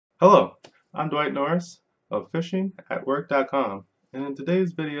Hello, I'm Dwight Norris of fishingatwork.com, and in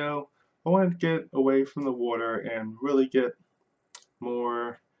today's video I wanted to get away from the water and really get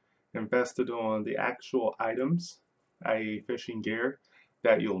more invested on the actual items, i.e. fishing gear,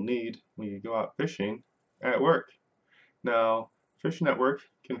 that you'll need when you go out fishing at work. Now, fishing at work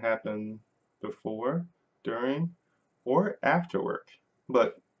can happen before, during, or after work,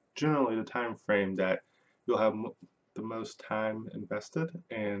 but generally the time frame that you'll have the most time invested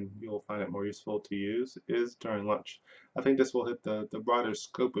and you'll find it more useful to use is during lunch. I think this will hit the broader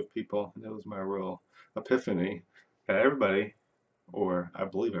scope of people, and it was my real epiphany that everybody, or I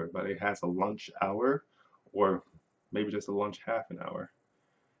believe everybody, has a lunch hour or maybe just a lunch half an hour.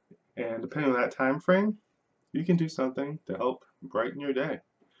 And depending on that time frame, you can do something to help brighten your day.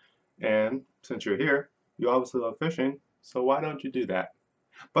 And since you're here, you obviously love fishing, so why don't you do that?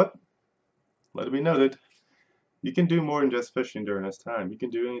 But let it be noted, you can do more than just fishing during this time. You can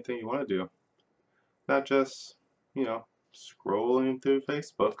do anything you want to do. Not just, you know, scrolling through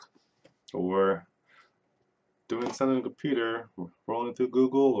Facebook or doing something on the computer, rolling through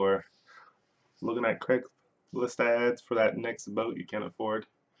Google, or looking at Craigslist ads for that next boat you can't afford.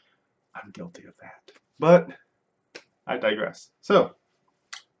 I'm guilty of that. But I digress. So,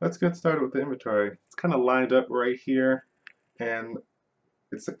 let's get started with the inventory. It's kind of lined up right here, and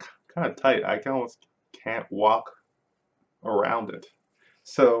it's kind of tight. I almost can't walk around it.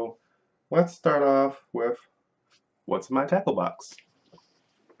 So let's start off with what's in my tackle box.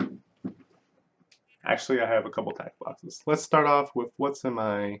 Actually, I have a couple tackle boxes. Let's start off with what's in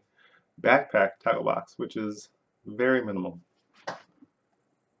my backpack tackle box, which is very minimal.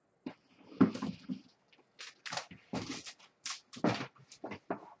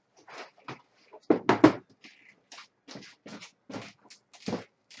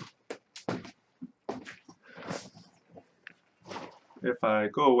 If I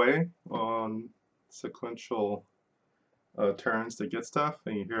go away on sequential turns to get stuff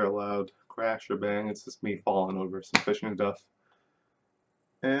and you hear a loud crash or bang, it's just me falling over some fishing stuff.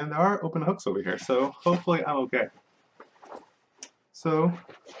 And there are open hooks over here, so hopefully I'm okay. So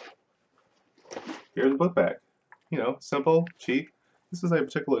here's a book bag. You know, simple, cheap. This is a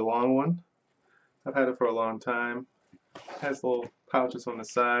particularly long one. I've had it for a long time. It has little pouches on the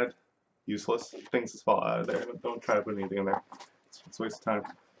side. Useless. Things just fall out of there. Don't try to put anything in there. It's a waste of time.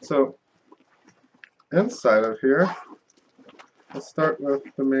 So inside of here, let's start with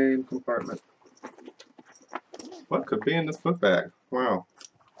the main compartment. What could be in this book bag? Wow.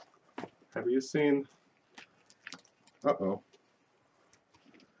 Have you seen... Uh-oh.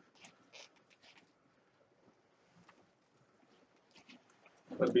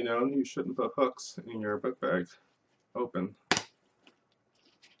 Let it be known, you shouldn't put hooks in your book bag open,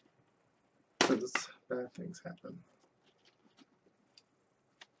 because bad things happen.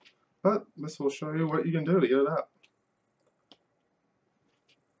 But this will show you what you can do to get it out.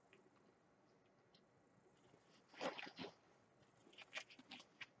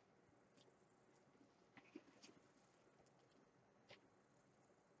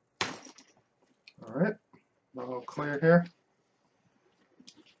 Alright, all clear here.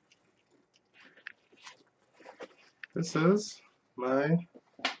 This is my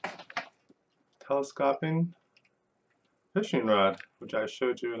telescoping fishing rod, which I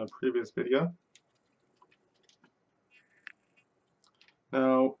showed you in a previous video.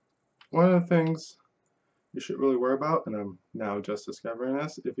 Now, one of the things you should really worry about, and I'm now just discovering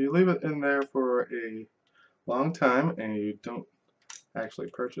this, if you leave it in there for a long time and you don't actually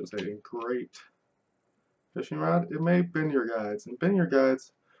purchase a great fishing rod, it may bend your guides, and bending your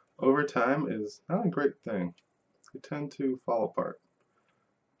guides over time is not a great thing. They tend to fall apart.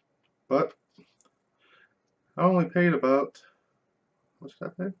 But I only paid about, what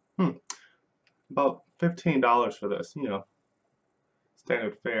should I pay? About $15 for this, you know,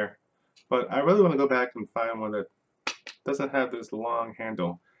 standard fare. But I really want to go back and find one that doesn't have this long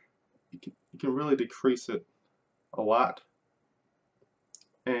handle. You can really decrease it a lot.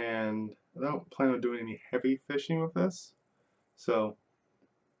 And I don't plan on doing any heavy fishing with this, so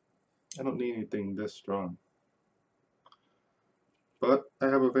I don't need anything this strong. But I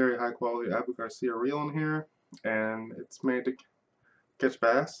have a very high quality Abu Garcia reel in here, and it's made to catch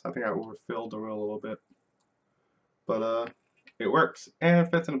bass. I think I overfilled the reel a little bit, but it works, and it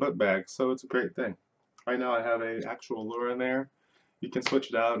fits in a book bag, so it's a great thing. Right now I have an actual lure in there. You can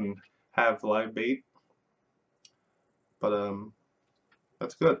switch it out and have live bait, but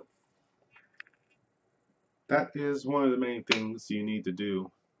that's good. That is one of the main things you need to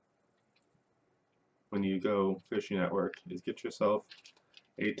do when you go fishing at work, is get yourself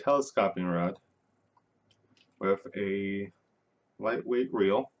a telescoping rod with a lightweight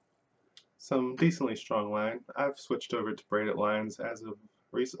reel some decently strong line. I've switched over to braided lines as of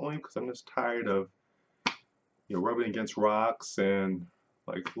recently because I'm just tired of rubbing against rocks and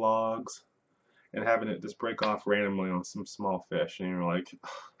like logs and having it just break off randomly on some small fish, and you're like,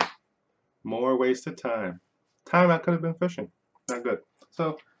 more wasted time. Time I could have been fishing. Not good.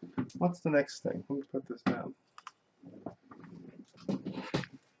 So, what's the next thing? Let me put this down.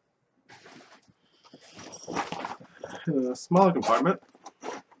 In a smaller compartment,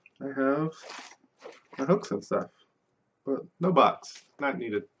 I have my hooks and stuff, but no box. Not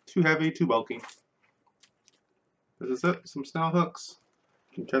needed. Too heavy, too bulky. This is it. Some snell hooks.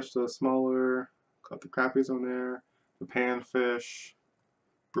 You can catch the smaller, got the crappies on there, the panfish,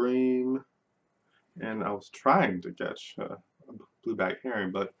 bream, and I was trying to catch a blueback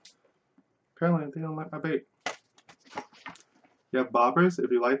herring, but apparently they don't like my bait. You have bobbers if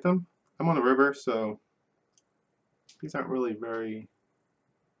you like them. I'm on a river, so these aren't really very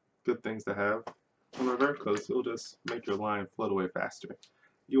good things to have on a river because it'll just make your line float away faster.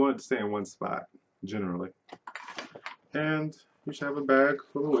 You want it to stay in one spot, generally. And you should have a bag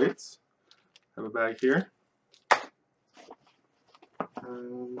full of weights. I have a bag here.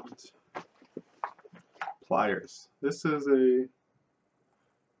 And pliers. This is a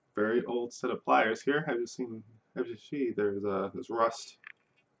very old set of pliers here. As you see, there's this rust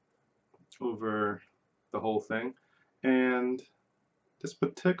over the whole thing, and this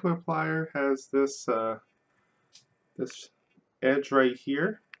particular plier has this this edge right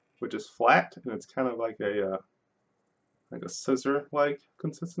here, which is flat, and it's kind of like a scissor-like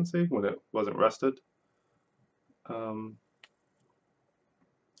consistency when it wasn't rusted. But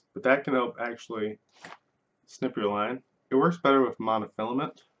that can help actually snip your line. It works better with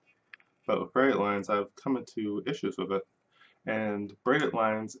monofilament, but with braided lines I've come into issues with it. And braided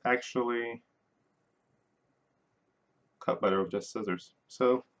lines actually cut better with just scissors.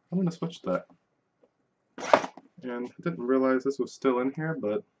 So I'm going to switch to that. And I didn't realize this was still in here,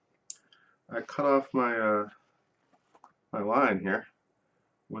 but I cut off my my line here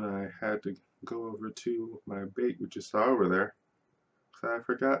when I had to go over to my bait, which you saw over there, because I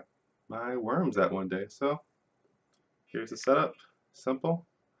forgot my worms that one day. So here's the setup. Simple.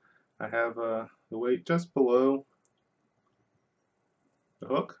 I have the weight just below the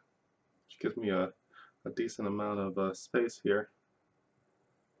hook, which gives me a decent amount of space here.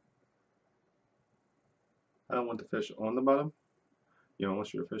 I don't want the fish on the bottom,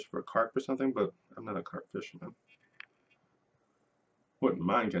 unless you're a fish for a carp or something, but I'm not a carp fisherman. Wouldn't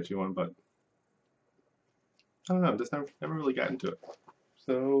mind catching one, but I don't know, just never really got into it.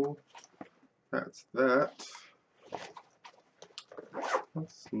 So that's that.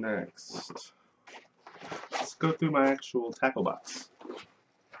 What's next? Let's go through my actual tackle box.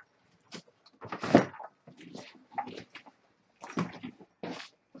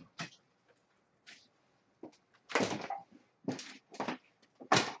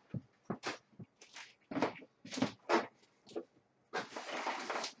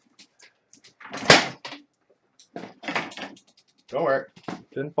 Don't worry,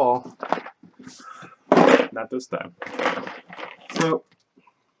 didn't fall. Not this time. So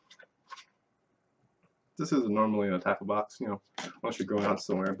this is normally a tackle box, unless you're going out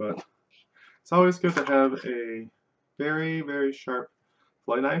somewhere, but it's always good to have a very, very sharp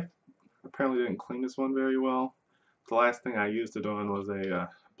fillet knife. Apparently didn't clean this one very well. The last thing I used it on was a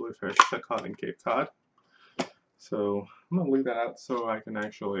bluefish that caught in Cape Cod. So I'm going to leave that out so I can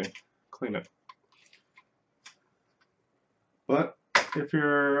actually clean it. But if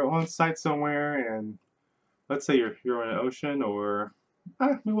you're on site somewhere and let's say you're in an ocean, or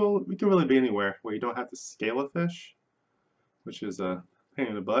we can really be anywhere where you don't have to scale a fish, which is a pain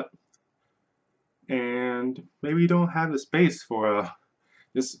in the butt, and maybe you don't have the space for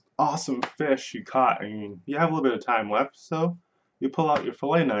this awesome fish you caught. I mean, you have a little bit of time left, so you pull out your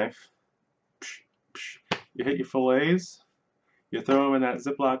fillet knife, you hit your fillets, you throw them in that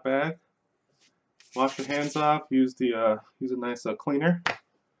Ziploc bag, wash your hands off, use a nice cleaner,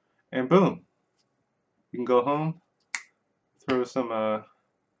 and boom, you can go home, throw it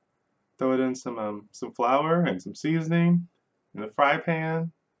in some flour and some seasoning in the fry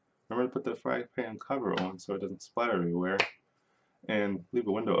pan. Remember to put the fry pan cover on so it doesn't splatter everywhere, and leave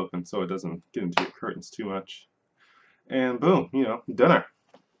a window open so it doesn't get into your curtains too much. And boom, dinner.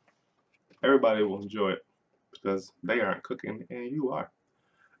 Everybody will enjoy it because they aren't cooking and you are.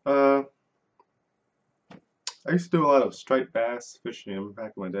 I used to do a lot of striped bass fishing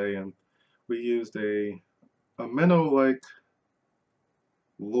back in my day, and we used a minnow-like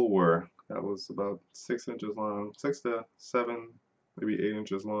lure that was about 6 inches long, 6 to 7, maybe 8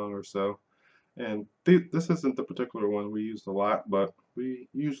 inches long or so. And this isn't the particular one we used a lot, but we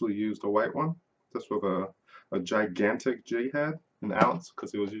usually used a white one, just with a gigantic jig head, an ounce,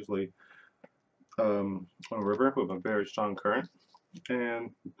 because it was usually on a river with a very strong current.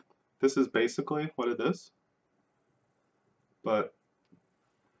 And this is basically what it is, but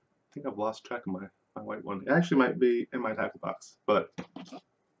I think I've lost track of my white one. It actually might be in my tackle box, but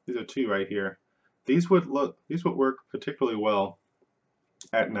these are two right here. These would work particularly well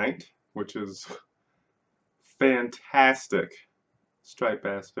at night, which is fantastic striped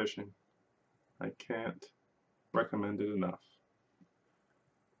bass fishing. I can't recommend it enough.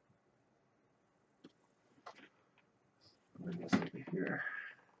 Let me see here.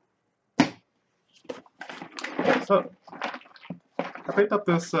 So I picked up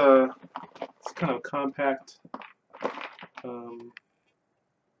this kind of compact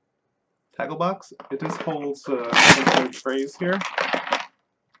tackle box. It just holds some trays here.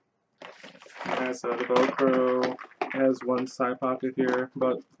 It has the Velcro. It has one side pocket here,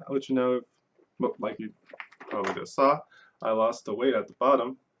 but I'll let you know, like you probably just saw, I lost the weight at the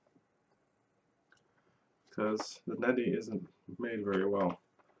bottom because the netting isn't made very well.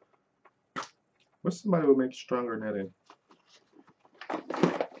 Wish somebody would make stronger netting.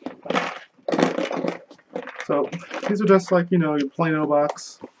 So these are just like, you know, your Plano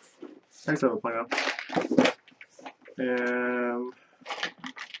box. I used to have a Plano. And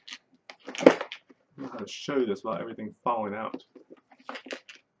I don't know how to show you this without everything falling out.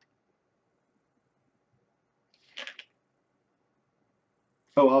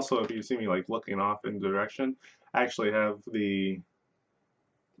 Oh, also, if you see me like looking off in the direction, I actually have the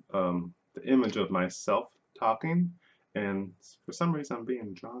image of myself talking, and for some reason I'm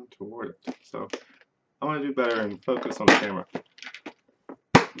being drawn toward it. So I want to do better and focus on the camera.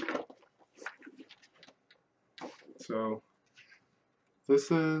 So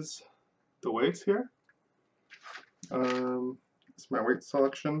this is the weights here. It's my weight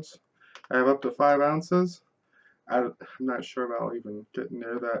selections. I have up to 5 ounces. I'm not sure if I'll even get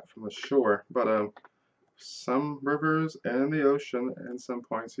near that from the shore, but some rivers and the ocean, and some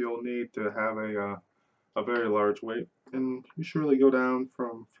points you'll need to have a very large weight, and you should really go down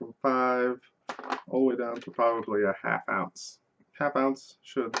from 5 all the way down to probably a ½ ounce. ½ ounce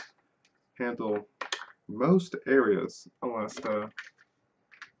should handle most areas, unless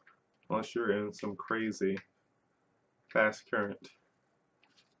you're in some crazy fast current.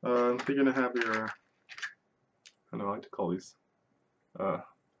 You're gonna have your, I don't know, I like to call these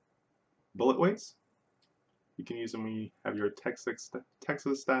bullet weights. You can use them when you have your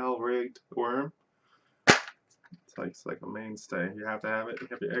Texas style rigged worm. It's like a mainstay. You have to have it. You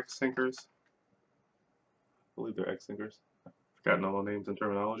have your X sinkers. I believe they're X sinkers. I've forgotten all the names and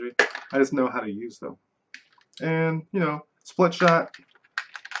terminology. I just know how to use them. And, you know, split shot.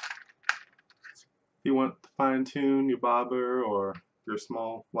 If you want to fine tune your bobber or your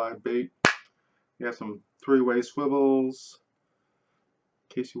small live bait, you have some 3-way swivels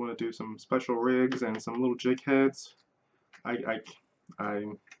in case you want to do some special rigs and some little jig heads. I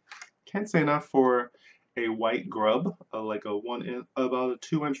can't say enough for a white grub, like about a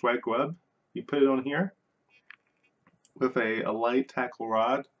 2-inch white grub. You put it on here with a light tackle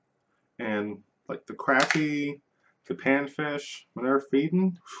rod, and like the crappie, the panfish, when they're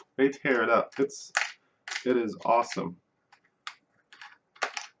feeding, they tear it up. It is awesome.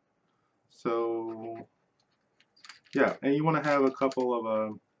 So yeah, and you want to have a couple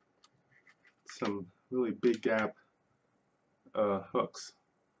of some really big gap hooks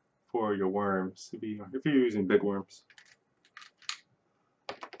for your worms if you're using big worms.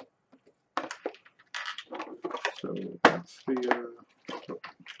 So that's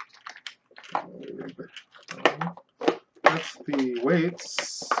the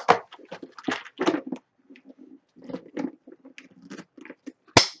weights.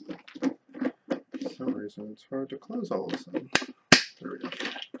 For some reason it's hard to close all of a sudden. There we go.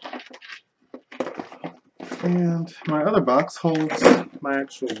 And my other box holds my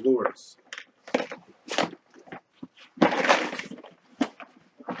actual lures.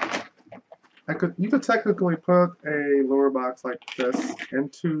 You could technically put a lure box like this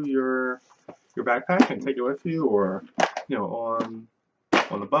into your backpack and take it with you, or you know, on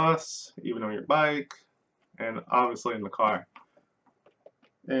the bus, even on your bike, and obviously in the car.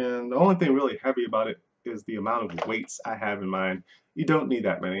 And the only thing really heavy about it is the amount of weights I have in mine. You don't need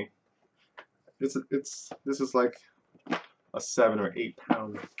that many. This is like a 7 or 8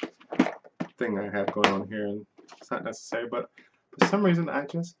 pound thing I have going on here, and it's not necessary, but for some reason I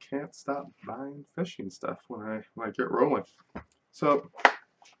just can't stop buying fishing stuff when I get rolling. So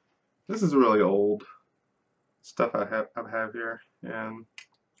this is really old stuff I have here, and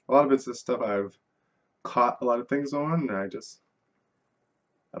a lot of it's just stuff I've caught a lot of things on, and I just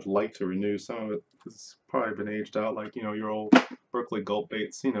I'd like to renew. Some of it has probably been aged out, like, you know, your old Berkley Gulp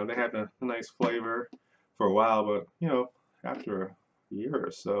baits. You know, they had a nice flavor for a while, but, you know, after a year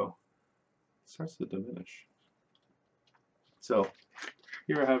or so, it starts to diminish. So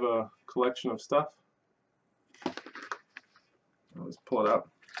here I have a collection of stuff. Let's pull it out.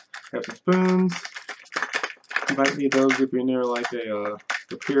 I have some spoons. You might need those if you're near like the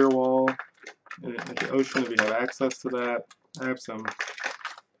pier wall at the ocean, if you have access to that. I have some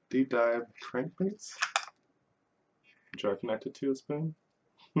deep dive crankbaits, which are connected to a spoon.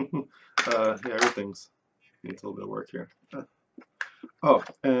 Yeah, everything's needs a little bit of work here. Oh,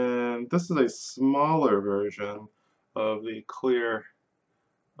 and this is a smaller version of the clear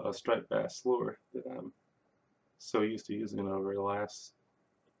striped bass lure that I'm so used to using over the last,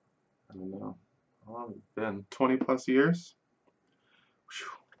 I don't know, how long it's been, 20 plus years.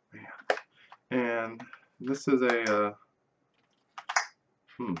 Whew, man. And this is a,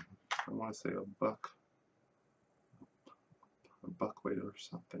 I want to say a buckwheat or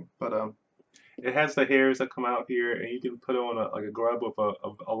something, but it has the hairs that come out here, and you can put on like a grub with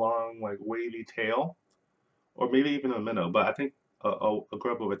a long, like, wavy tail, or maybe even a minnow, but I think a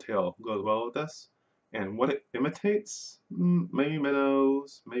grub with a tail goes well with this. And what it imitates, maybe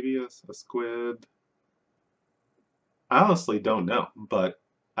minnows, maybe a squid. I honestly don't know, but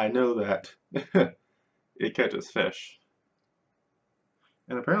I know that it catches fish.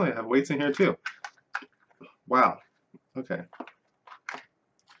 And apparently I have weights in here too. Wow. Okay.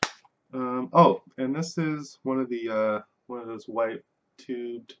 Oh, and this is one of those white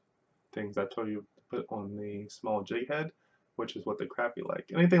tubed things I told you to put on the small jig head, which is what the crappie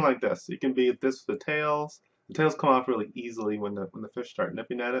like. Anything like this. It can be this with the tails. The tails come off really easily when the fish start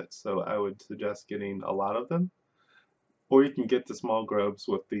nipping at it, so I would suggest getting a lot of them. Or you can get the small grubs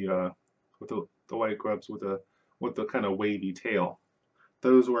with the white grubs with the kind of wavy tail.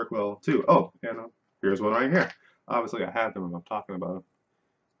 Those work well too. Oh, and here's one right here. Obviously I have them when I'm talking about them.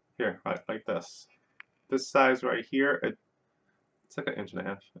 Here, right, like this. This size right here, it's like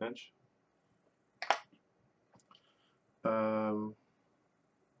 1.5 inch.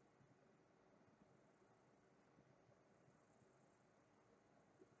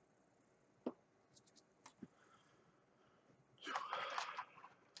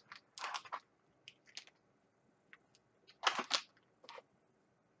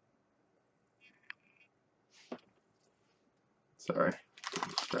 Sorry, getting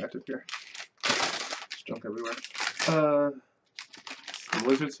distracted here. There's junk everywhere. Some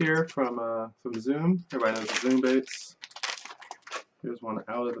lizards here from Zoom. Everybody knows the Zoom baits. Here's one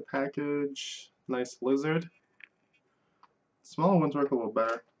out of the package. Nice lizard. Smaller ones work a little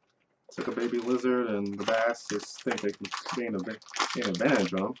better. It's like a baby lizard, and the bass just think they can gain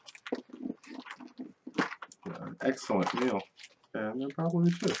advantage on them. An excellent meal, and they're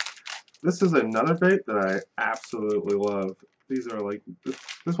probably too. This is another bait that I absolutely love. These are like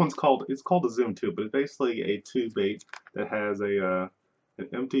this one's called a Zoom tube, but it's basically a tube bait that has an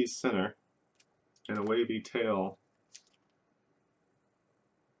empty center and a wavy tail,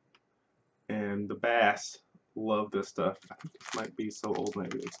 and the bass love this stuff. I think this might be so old,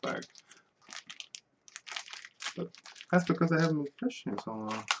 maybe it's expired, but that's because I haven't been fishing so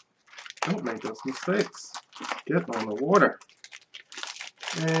long. Don't make those mistakes. Get on the water.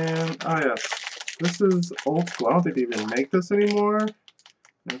 And yes, this is old school. I don't think they even make this anymore.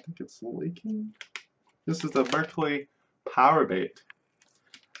 I think it's leaking. This is the Berkley Power Bait.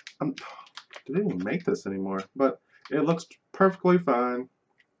 They didn't even make this anymore, but it looks perfectly fine.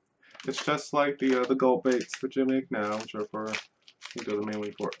 It's just like the gulp baits that you make now, which are for, I think those are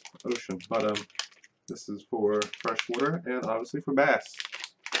mainly for ocean, but this is for freshwater and obviously for bass.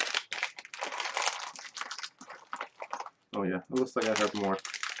 Oh yeah, it looks like I have more.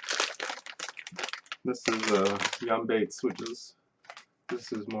 This is Yum Baits,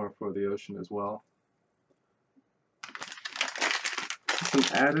 this is more for the ocean as well. It's an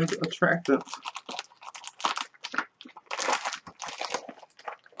added attractant.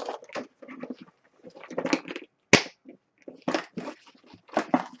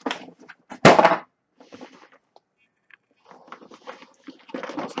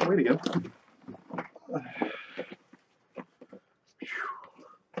 Lost the weight again.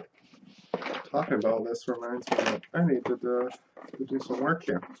 Talking about this reminds me that I need to do some work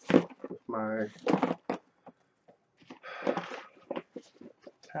here with my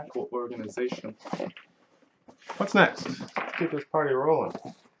tackle organization. What's next? Let's keep this party rolling.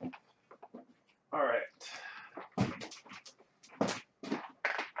 Alright.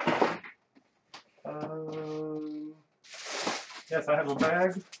 Yes, I have a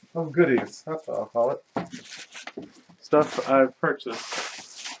bag of goodies. That's what I'll call it. Stuff I've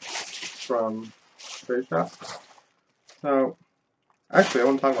purchased from Bait Shop. Now, actually, I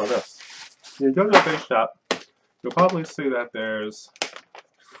want to talk about this. When you go to a bait shop, you'll probably see that there's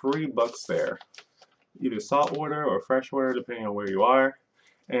free books there, either saltwater or freshwater, depending on where you are,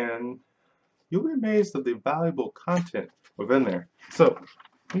 and you'll be amazed at the valuable content within there. So,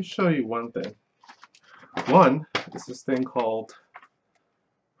 let me show you one thing. One is this thing called,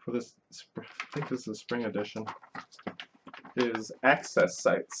 for this, I think this is the spring edition, is access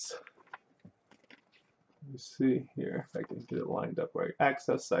sites. Let me see here if I can get it lined up right.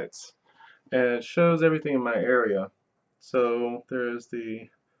 Access sites. And it shows everything in my area. So there's the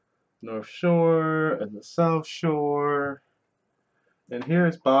North Shore and the South Shore. And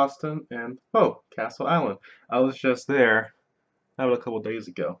here's Boston and, oh, Castle Island. I was just there about a couple days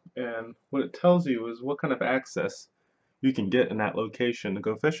ago. And what it tells you is what kind of access you can get in that location to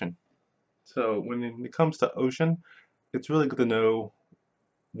go fishing. So when it comes to ocean, it's really good to know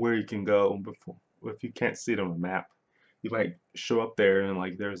where you can go before, if you can't see it on a map. You might show up there and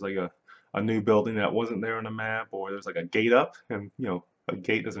like there's like a new building that wasn't there on the map, or there's like a gate up, and you know a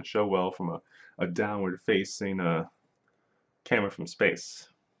gate doesn't show well from a downward facing camera from space.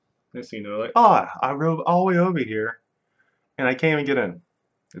 And so you know, like, oh, I rode all the way over here and I can't even get in.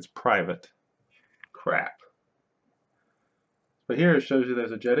 It's private. Crap. But here it shows you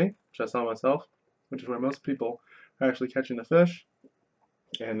there's a jetty, which I saw myself, which is where most people are actually catching the fish.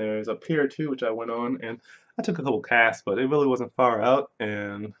 And there's a pier too, which I went on, and I took a couple casts, but it really wasn't far out,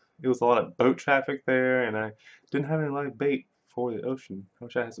 and it was a lot of boat traffic there, and I didn't have any live bait for the ocean. I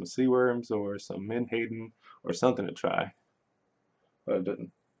wish I had some sea worms or some menhaden or something to try, but I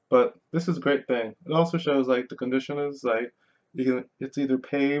didn't. But this is a great thing. It also shows like the condition is like it's either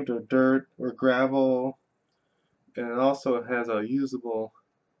paved or dirt or gravel, and it also has a usable.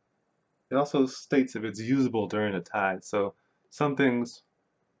 It also states if it's usable during the tide. So some things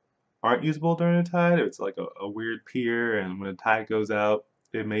aren't usable during the tide. It's like a weird pier, and when the tide goes out,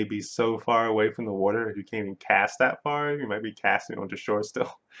 it may be so far away from the water you can't even cast that far. You might be casting onto shore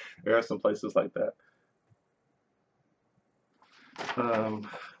still. There are some places like that.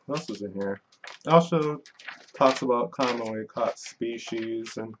 What else is in here? It also talks about commonly caught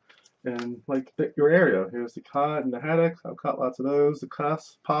species and like your area. Here's the cod and the haddock. I've caught lots of those. The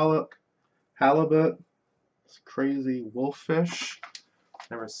cuss, pollock, halibut, this crazy wolffish.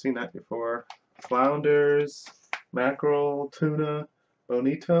 Never seen that before. Flounders, mackerel, tuna,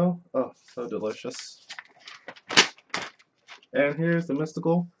 bonito. Oh, so delicious. And here's the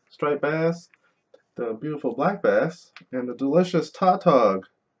mystical striped bass, the beautiful black bass, and the delicious tautog.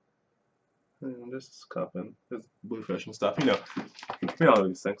 And this is cupping, there's bluefish and stuff. You know, we all know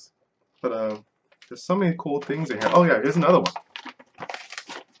these things. But there's so many cool things in here. Oh yeah, here's another one.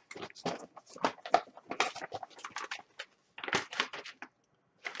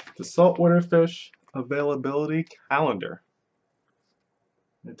 The saltwater fish availability calendar.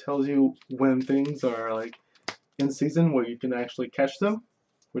 It tells you when things are like in season where you can actually catch them,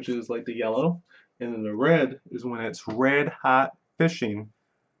 which is like the yellow, and then the red is when it's red hot fishing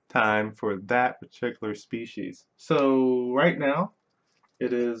time for that particular species. So right now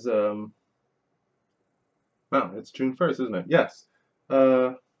it is well, it's June 1st, isn't it? Yes.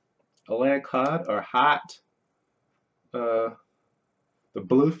 Atlantic cod are hot. The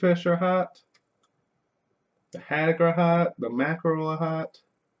bluefish are hot. The haddock are hot. The mackerel are hot.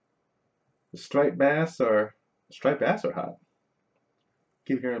 The striped bass are hot.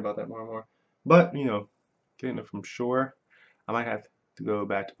 Keep hearing about that more and more. But you know, getting it from shore, I might have to go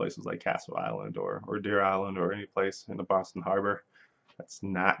back to places like Castle Island or Deer Island or any place in the Boston Harbor that's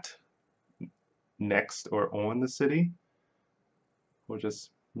not next or on the city. We'll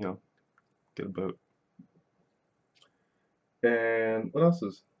just, you know, get a boat. And what else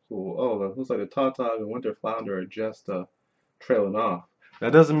is cool? Oh, it looks like the tautog and winter flounder are just trailing off.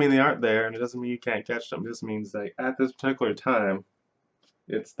 That doesn't mean they aren't there, and it doesn't mean you can't catch them. This means that at this particular time,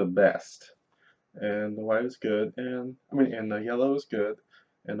 it's the best. And the white is good, and and the yellow is good,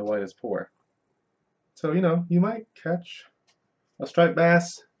 and the white is poor. So you know, you might catch a striped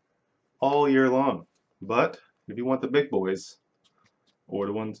bass all year long, but if you want the big boys, or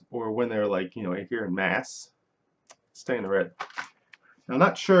the ones, or when they're like, you know, here in mass, stay in the red. Now, I'm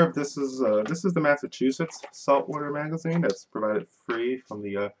not sure if this is the Massachusetts Saltwater Magazine that's provided free from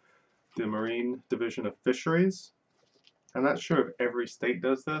the Marine Division of Fisheries. I'm not sure if every state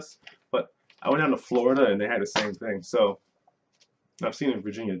does this, but I went down to Florida and they had the same thing. So I've seen it in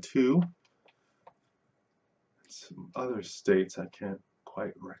Virginia too. Some other states I can't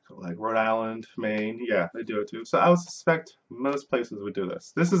quite recollect. Rhode Island, Maine, yeah, they do it too. So I would suspect most places would do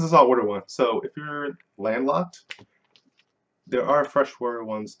this. This is a saltwater one. So if you're landlocked, there are freshwater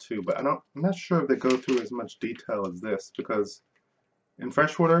ones too, but I'm not sure if they go through as much detail as this, because in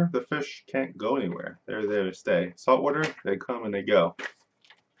freshwater the fish can't go anywhere. They're there to stay. Saltwater, they come and they go.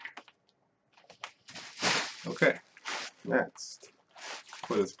 Okay, next.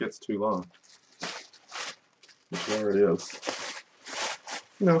 Before this gets too long, which it already is.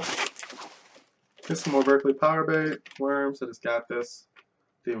 You know, here's some more Berkley power bait worms. I just got this.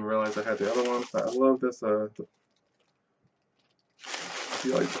 Didn't even realize I had the other one, but I love this.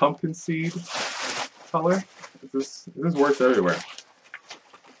 Like pumpkin seed color. This works everywhere.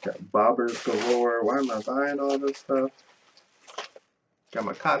 Got bobbers galore. Why am I buying all this stuff? Got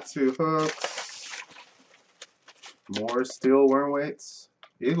my Katsu hooks. More steel worm weights.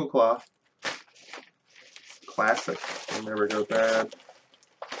 Eagle Claw. Classic. They never go bad.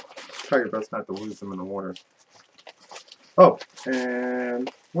 Try your best not to lose them in the water. Oh,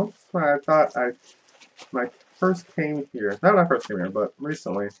 and once when I thought when I first came here, not when I first came here, but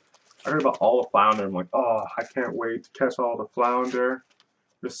recently, I heard about all the flounder. I'm like, oh, I can't wait to catch all the flounder.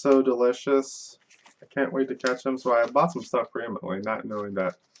 They're so delicious. I can't wait to catch them. So I bought some stuff preemptively, not knowing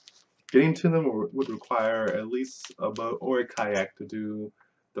that getting to them would require at least a boat or a kayak to do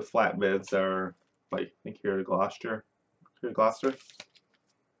the flatbeds that are, like, I think here in Gloucester.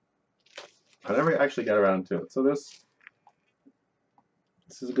 I never actually got around to it. So this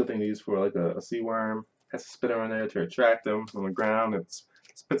is a good thing to use for like a sea worm. It has a spinner in there to attract them from the ground. It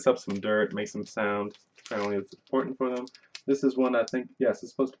spits up some dirt, makes them sound. Apparently it's important for them. This is one I think, yes,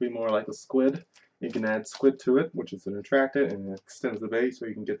 it's supposed to be more like a squid. You can add squid to it, which is an attractant, and it extends the bait so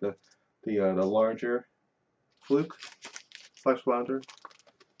you can get the larger fluke / flounder.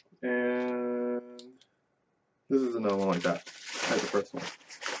 And this is another one like that. That's the first one.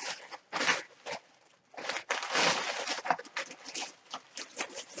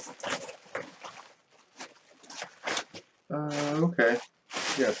 Okay.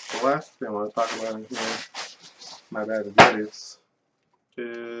 Yes, the last thing I want to talk about in here, my bad advice,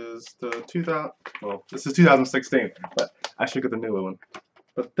 is the this is 2016, but I should get the newer one.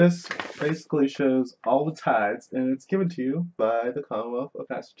 But this basically shows all the tides, and it's given to you by the Commonwealth of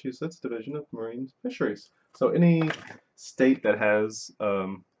Massachusetts Division of Marine Fisheries. So any state that has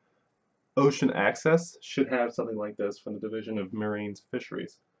ocean access should have something like this from the Division of Marine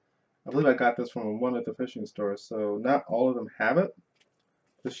Fisheries. I believe I got this from one of the fishing stores, so not all of them have it.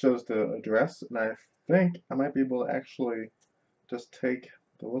 This shows the address, and I think I might be able to actually just take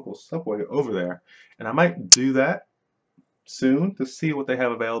the local subway over there. And I might do that soon to see what they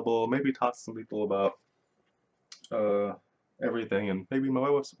have available, maybe talk to some people about everything, and maybe my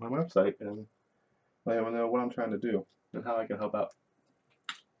website, and let them know what I'm trying to do and how I can help out.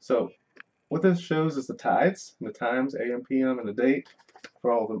 So what this shows is the tides, and the times, AM, PM, and the date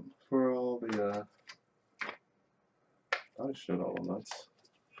for all the I showed all the months.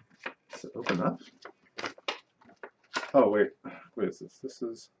 Is it open up? Oh wait, what is this? This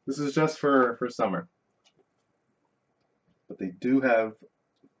is just for summer. But they do have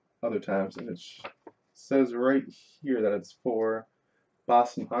other times, and it says right here that it's for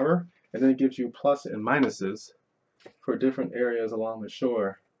Boston Harbor, and then it gives you plus and minuses for different areas along the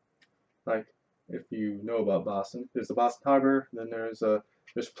shore. Like if you know about Boston, there's the Boston Harbor, then there's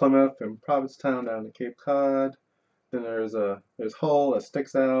Plymouth and Provincetown down to Cape Cod. Then there's Hull that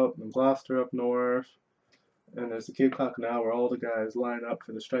sticks out, and Gloucester up north, and there's the Cape Cod Canal where all the guys line up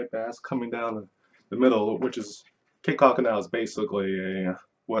for the striped bass coming down the middle, which is Cape Cod Canal is basically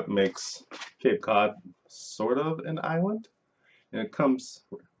what makes Cape Cod sort of an island, and it comes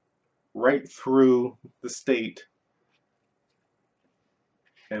right through the state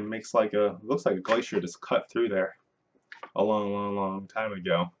and makes looks like a glacier just cut through there a long time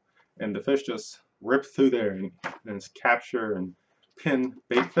ago, and the fish just rip through there and capture and pin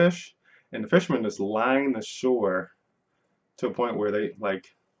bait fish, and the fishermen just line the shore to a point where they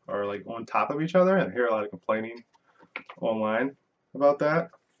are on top of each other, and I hear a lot of complaining online about that.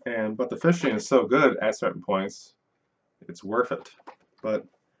 But the fishing is so good at certain points, it's worth it. But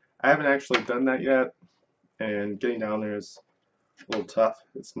I haven't actually done that yet, and getting down there is a little tough.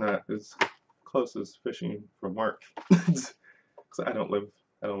 It's not as close as fishing from work, because I don't live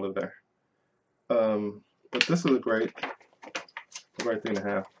there. But this is a great thing to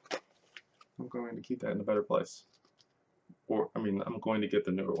have. I'm going to keep that in a better place. I'm going to get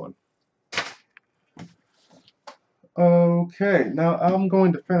the newer one. Okay, now I'm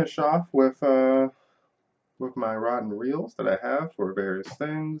going to finish off with my rod and reels that I have for various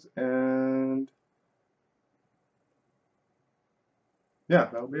things, and yeah,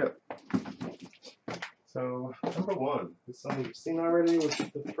 that'll be it. So number one is something you've seen already, was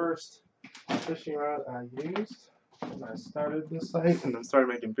the first fishing rod I used. when I started this site and then started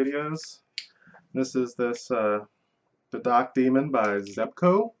making videos. This is the Dock Demon by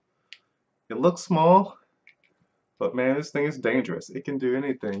Zebco. It looks small, but man, this thing is dangerous. It can do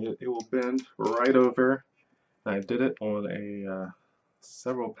anything. It will bend right over. And I did it on a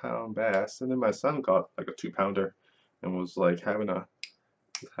several pound bass, and then my son caught like a 2-pounder and was like having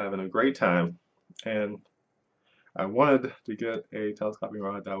a great time. And I wanted to get a telescoping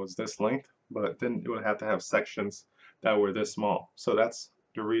rod that was this length, but then it would have to have sections that were this small. So that's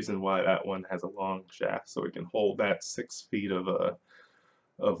the reason why that one has a long shaft, so it can hold that 6 feet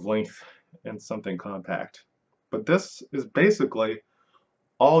of length in something compact. But this is basically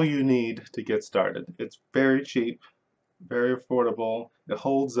all you need to get started. It's very cheap, very affordable. It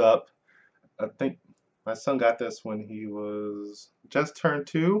holds up. I think my son got this when he was just turned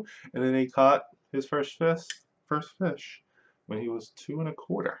 2, and then he caught his first fish when he was 2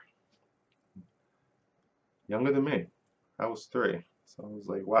 1/4. Younger than me. I was 3. So I was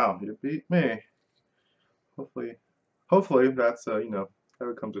like, wow, you beat me. Hopefully that's that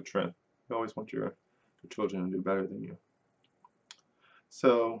becomes a trend. You always want your children to do better than you.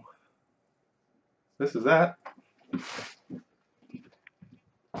 So this is that.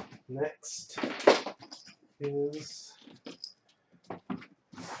 Next is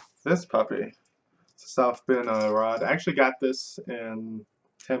this puppy. It's a South Bend rod. I actually got this in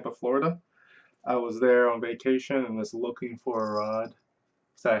Tampa, Florida. I was there on vacation and was looking for a rod.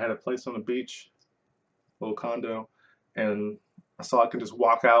 So I had a place on the beach, a little condo, and I saw I could just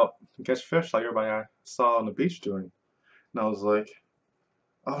walk out and catch fish like everybody I saw on the beach doing. And I was like,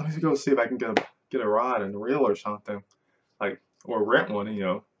 oh, I need to go see if I can get a rod and reel or something, like, or rent one.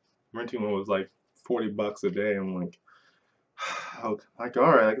 Renting one was like $40 a day. I'm like, all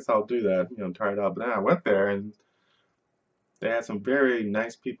right, I guess I'll do that. Try it out. But then I went there and they had some very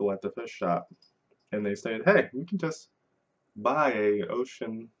nice people at the fish shop, and they said, hey, we can just buy a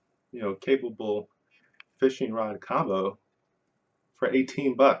ocean, capable fishing rod combo for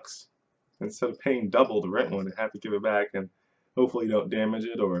 $18 instead of paying double to rent one and have to give it back, and hopefully you don't damage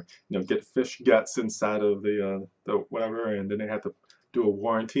it or get fish guts inside of the whatever, and then they have to do a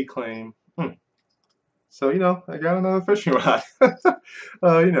warranty claim. So I got another fishing rod.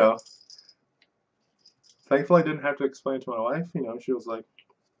 Thankfully I didn't have to explain to my wife. She was like,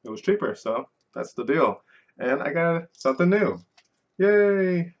 it was cheaper, so that's the deal. And I got something new.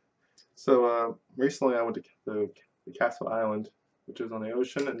 Yay! So recently I went to the Castle Island, which is on the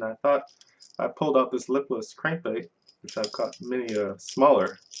ocean, and I thought I pulled out this lipless crankbait, which I've caught many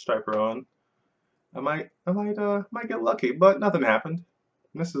smaller striper on. I might get lucky, but nothing happened.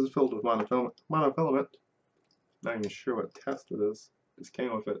 And this is filled with monofilament. Not even sure what test it is. Just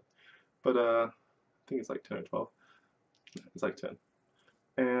came with it, but I think it's like 10 or 12. It's like 10.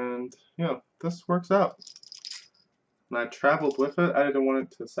 And this works out. And I traveled with it. I didn't want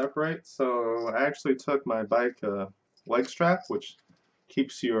it to separate, so I actually took my bike leg strap, which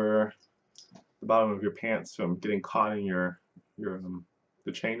keeps the bottom of your pants from getting caught in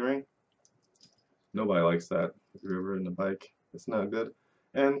the chain ring. Nobody likes that. If you're ever ridden a bike, it's not good.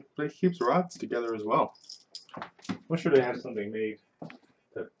 And but it keeps rods together as well. I'm sure they have something made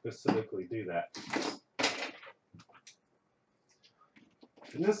to specifically do that.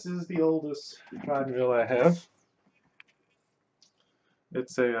 And this is the oldest rod and reel I have.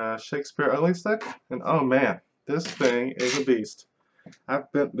 It's a Shakespeare Ugly Stick, and oh man, this thing is a beast.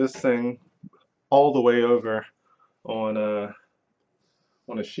 I've bent this thing all the way over on a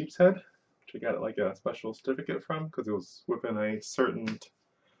sheep's head, which I got like a special certificate from because it was within a certain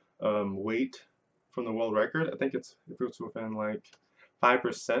weight from the world record. I think if it's within like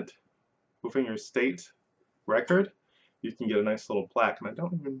 5% within your state record, you can get a nice little plaque. And I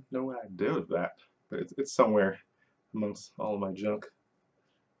don't even know what I did with that, but it's somewhere amongst all of my junk.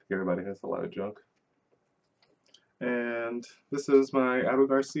 I think everybody has a lot of junk. And this is my Abu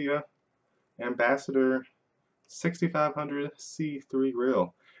Garcia Ambassador 6500 C3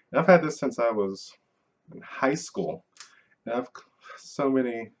 reel. And I've had this since I was in high school. And I've so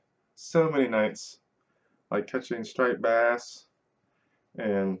many nights like catching striped bass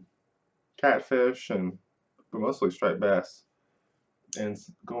and catfish, but mostly striped bass, and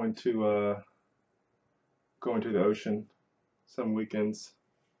going to the ocean some weekends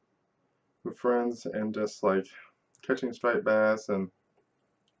with friends and just like catching striped bass and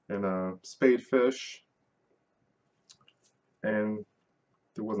spade fish, and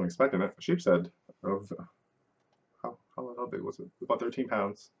I wasn't expecting it. Sheep's head of how big was it? About 13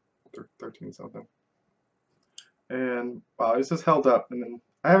 pounds, 13 something. And wow, this is held up. And then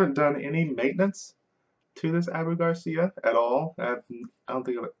I haven't done any maintenance to this Abu Garcia at all. I don't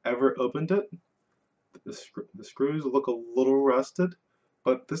think I've ever opened it. The screws look a little rusted,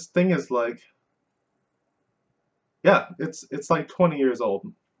 but this thing is like, yeah, it's like 20 years old.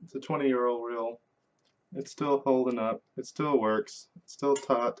 It's a 20-year-old reel. It's still holding up. It still works. It's still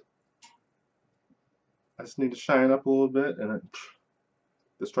taut. I just need to shine it up a little bit, and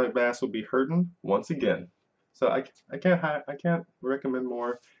the striped bass will be hurting once again. So I can't recommend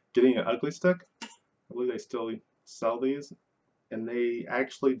more getting an ugly stick. I believe they still sell these, and they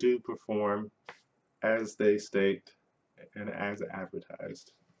actually do perform as they state and as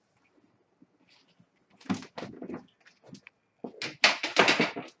advertised.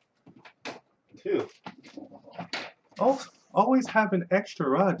 Two. Always have an extra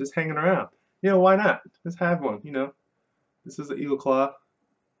rod just hanging around. Why not? Just have one, This is the Eagle Claw.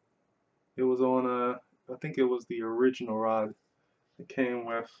 It was on I think it was the original rod. It came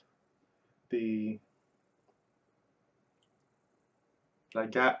with that I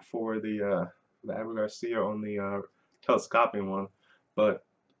got for the Abu Garcia on the telescoping one, but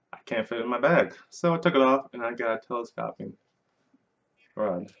I can't fit it in my bag. So I took it off and I got a telescoping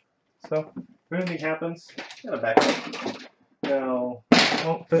rod. So if anything happens, got a backup. Now, it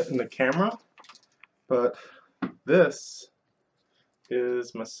won't fit in the camera, but this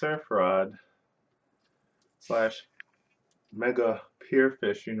is my surf rod slash mega pier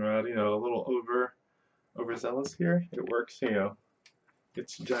fishing rod. A little overzealous here. It works,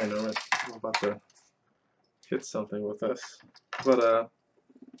 it's ginormous. I'm about to hit something with this. But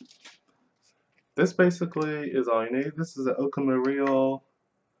this basically is all you need. This is an Okuma reel.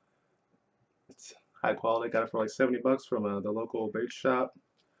 It's high quality. Got it for like 70 bucks from the local bait shop.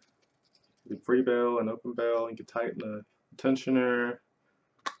 The free bail and open bail. You can tighten the tensioner.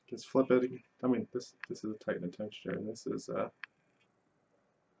 Just flip it. I mean, this is a tighten the tensioner, and this is I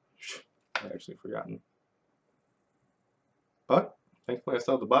actually forgotten. But thankfully, I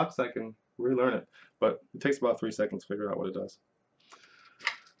still have the box. I can relearn it, but it takes about 3 seconds to figure out what it does.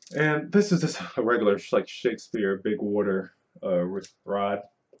 And this is just a regular like Shakespeare big water rod.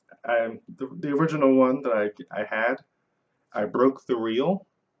 The original one that I had, I broke the reel,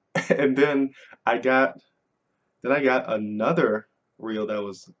 and then I got another reel that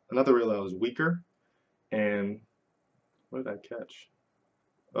was weaker. And what did I catch?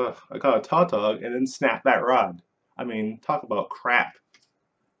 I caught a tautog and then snapped that rod. I mean, talk about crap.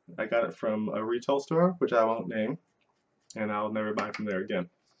 I got it from a retail store, which I won't name, and I'll never buy from there again,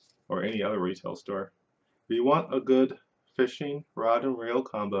 or any other retail store. If you want a good fishing rod and reel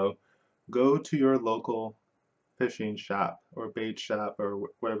combo, go to your local fishing shop or bait shop or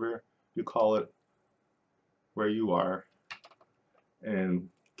whatever you call it where you are, and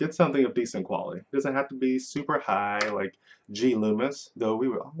get something of decent quality. It doesn't have to be super high like G Loomis, though we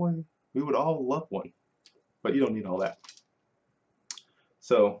would all love one, but you don't need all that.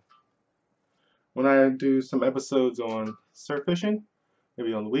 So when I do some episodes on surf fishing,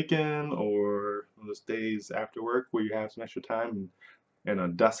 maybe on the weekend or on those days after work where you have some extra time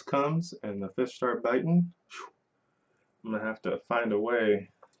and dusk comes and the fish start biting, I'm gonna have to find a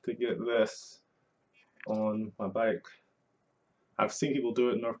way to get this on my bike. I've seen people do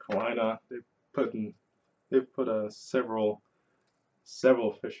it in North Carolina. They've put several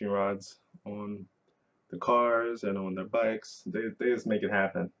fishing rods on the cars and on their bikes. They just make it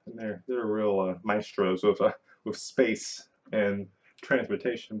happen, and they're real maestros with space and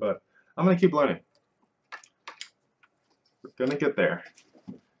transportation. But I'm gonna keep learning. We're gonna get there.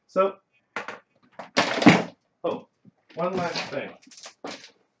 So, one last thing.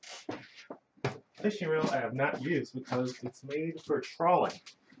 Fishing reel I have not used because it's made for trawling.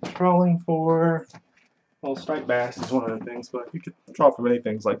 Trawling for, well, striped bass is one of the things, but you could trawl for many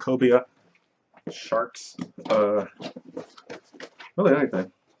things like cobia, sharks, really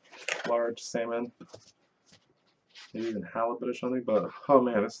anything. Large salmon, maybe even halibut or something. But oh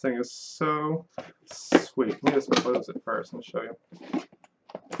man, this thing is so sweet. Let me just close it first and show you.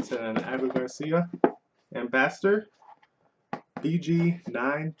 It's an Abu Garcia Ambassador BG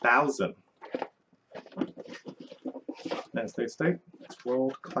 9000. As they state, it's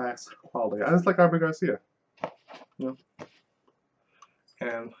world-class quality. I just like Abu Garcia.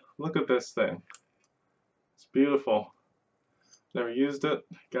 And look at this thing. It's beautiful. Never used it,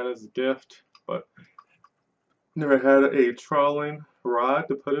 got it as a gift, but never had a trawling rod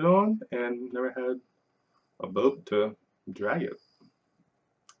to put it on, and never had a boat to drag it.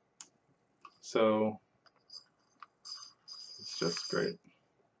 So it's just great.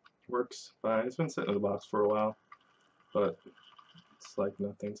 Works fine. It's been sitting in the box for a while, but it's like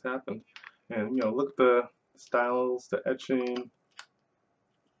nothing's happened. And look at the styles, the etching.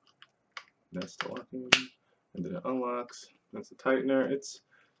 That's the locking, and then it unlocks. That's the tightener. It's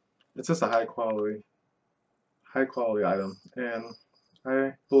just a high quality high quality item, and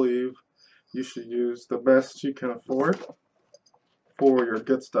I believe you should use the best you can afford for your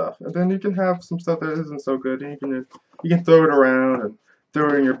good stuff. And then you can have some stuff that isn't so good, and you can throw it around and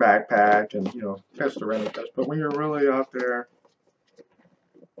throw it in your backpack and catch the random fish. But when you're really out there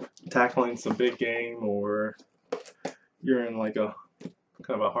tackling some big game, or you're in like a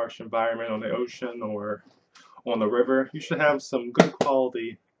kind of a harsh environment on the ocean or on the river, you should have some good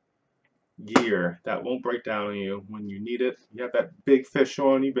quality gear that won't break down on you when you need it. You have that big fish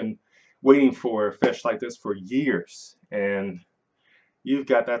on, you've been waiting for a fish like this for years, and you've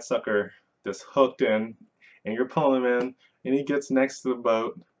got that sucker that's hooked in, and you're pulling him in, and he gets next to the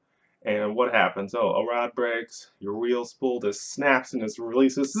boat, and what happens? Oh, a rod breaks, your reel spool just snaps and just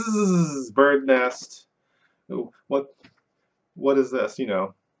releases. Zzz, bird nest. Ooh, what is this?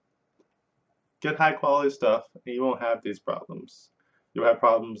 Get high quality stuff, and you won't have these problems. You'll have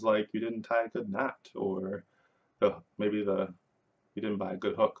problems like you didn't tie a good knot, or maybe you didn't buy a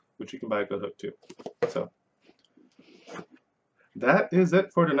good hook, which you can buy a good hook too. So that is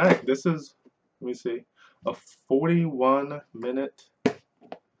it for tonight. This is, let me see, a 41-minute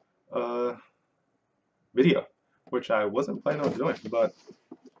video, which I wasn't planning on doing. But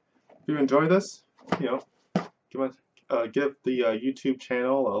if you enjoy this, give the YouTube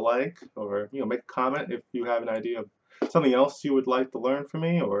channel a like, or make a comment if you have an idea of something else you would like to learn from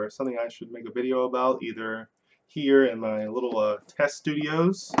me, or something I should make a video about, either here in my little test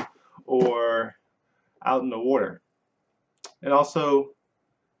studios or out in the water. And also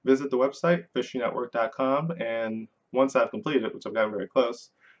visit the website fishingnetwork.com, and once I've completed it, which I've gotten very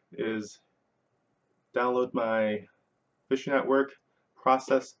close, is download my Fishing Network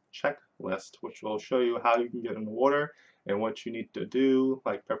process checklist, which will show you how you can get in the water and what you need to do,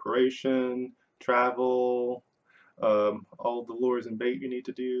 like preparation, travel, all the lures and bait you need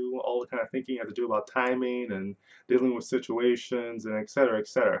to do, all the kind of thinking you have to do about timing and dealing with situations, and etc.,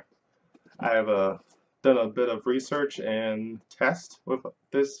 etc. I have done a bit of research and test with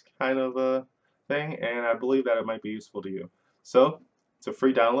this kind of thing, and I believe that it might be useful to you. So it's a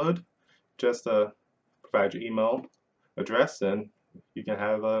free download. Just provide your email address, and you can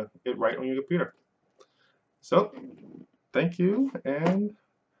have it right on your computer. So thank you, and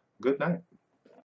good night.